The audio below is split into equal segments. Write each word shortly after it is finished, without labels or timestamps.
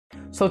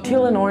So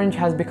teal and orange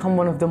has become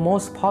one of the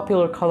most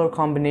popular color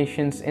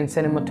combinations in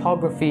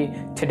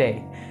cinematography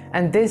today,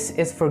 and this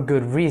is for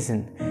good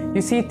reason.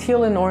 You see,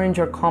 teal and orange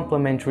are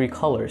complementary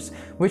colors,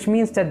 which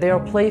means that they are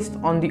placed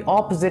on the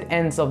opposite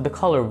ends of the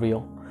color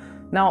wheel.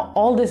 Now,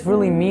 all this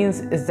really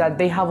means is that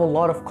they have a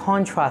lot of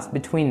contrast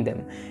between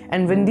them,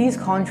 and when these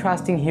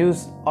contrasting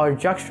hues are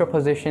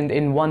juxtapositioned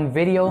in one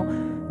video,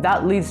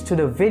 that leads to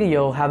the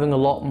video having a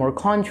lot more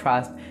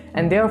contrast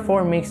and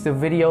therefore makes the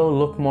video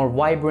look more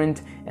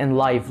vibrant and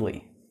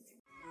lively.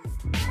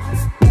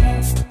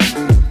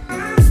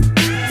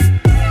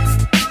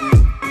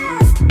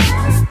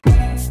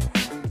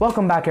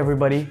 Welcome back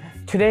everybody.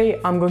 Today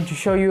I'm going to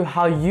show you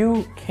how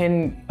you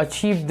can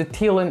achieve the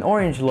teal and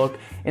orange look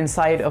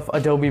inside of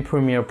Adobe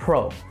Premiere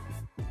Pro.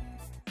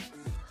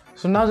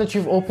 So now that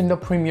you've opened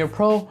up Premiere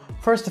Pro,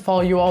 first of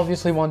all you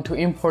obviously want to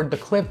import the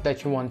clip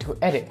that you want to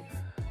edit.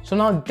 So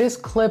now this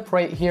clip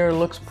right here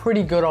looks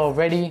pretty good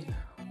already,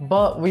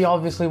 but we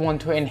obviously want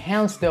to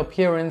enhance the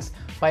appearance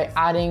by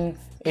adding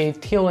a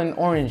teal and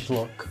orange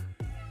look.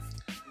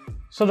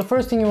 So the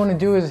first thing you want to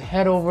do is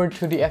head over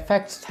to the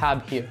effects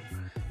tab here.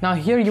 Now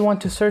here you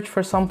want to search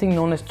for something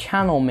known as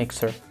channel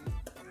mixer.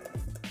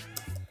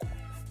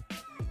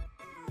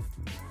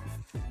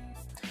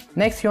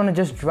 Next you want to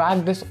just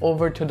drag this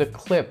over to the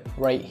clip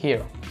right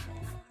here.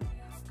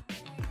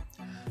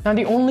 Now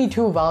the only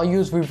two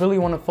values we really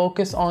want to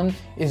focus on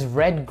is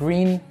red,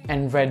 green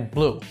and red,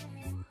 blue.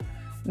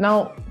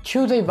 Now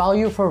choose a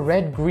value for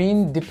red,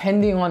 green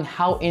depending on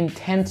how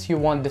intense you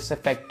want this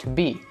effect to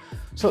be.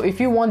 So if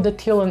you want the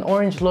teal and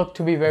orange look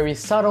to be very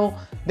subtle,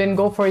 then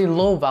go for a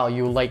low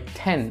value like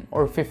 10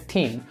 or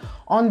 15.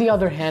 On the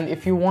other hand,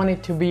 if you want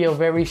it to be a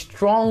very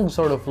strong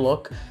sort of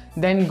look,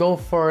 then go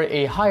for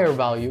a higher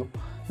value.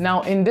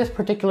 Now in this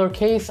particular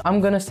case,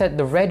 I'm gonna set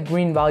the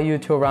red-green value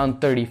to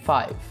around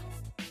 35.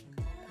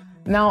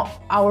 Now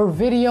our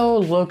video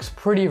looks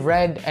pretty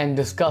red and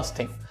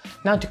disgusting.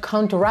 Now to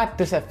counteract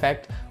this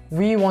effect,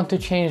 we want to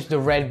change the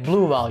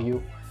red-blue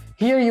value.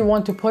 Here you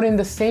want to put in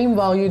the same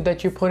value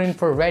that you put in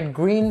for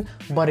red-green,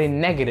 but in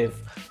negative.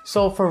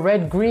 So for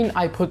red-green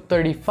I put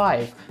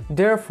 35,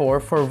 therefore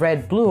for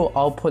red-blue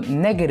I'll put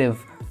negative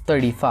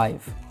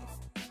 35.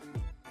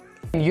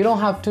 You don't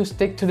have to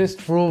stick to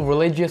this rule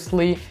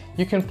religiously,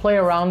 you can play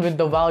around with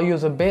the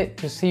values a bit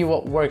to see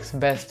what works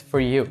best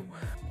for you.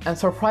 And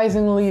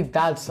surprisingly,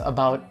 that's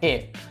about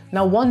it.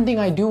 Now one thing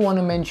I do want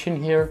to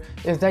mention here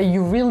is that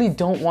you really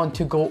don't want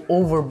to go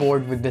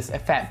overboard with this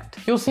effect.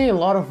 You'll see a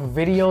lot of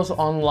videos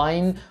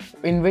online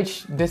in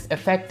which this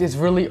effect is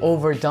really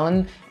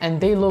overdone and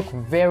they look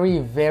very,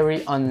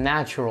 very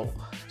unnatural.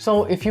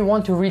 So if you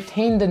want to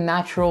retain the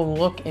natural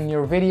look in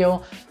your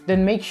video,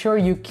 then make sure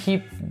you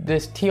keep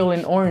this teal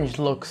and orange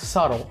look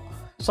subtle.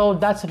 So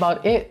that's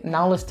about it.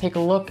 Now let's take a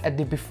look at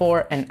the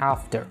before and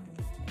after.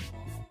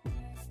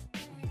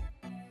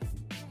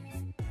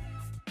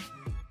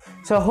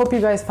 So I hope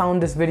you guys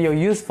found this video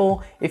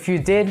useful. If you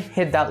did,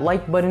 hit that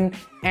like button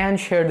and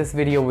share this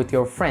video with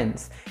your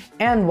friends.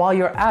 And while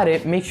you're at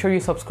it, make sure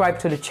you subscribe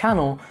to the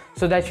channel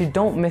so that you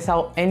don't miss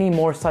out any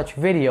more such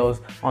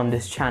videos on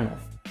this channel.